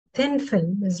Thin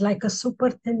film is like a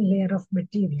super thin layer of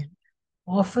material,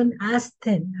 often as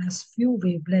thin as few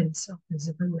wavelengths of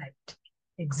visible light.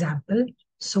 Example,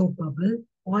 soap bubble,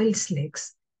 oil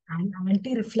slicks, and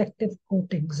anti-reflective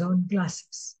coatings on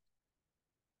glasses.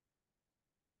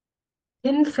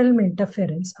 Thin film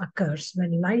interference occurs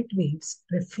when light waves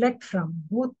reflect from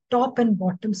both top and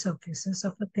bottom surfaces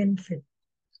of a thin film.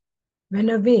 When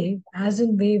a wave, as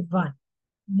in wave 1,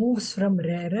 moves from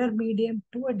rarer medium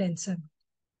to a denser medium,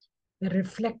 the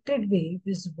reflected wave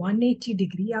is 180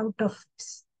 degree out of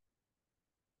phase.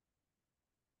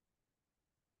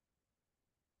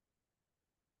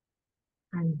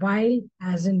 And while,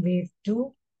 as in wave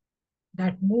 2,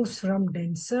 that moves from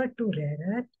denser to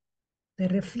rarer, the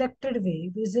reflected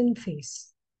wave is in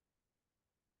phase.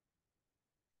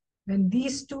 When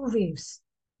these two waves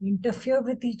interfere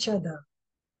with each other,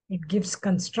 it gives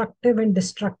constructive and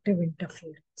destructive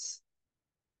interference.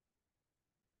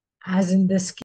 As in this case,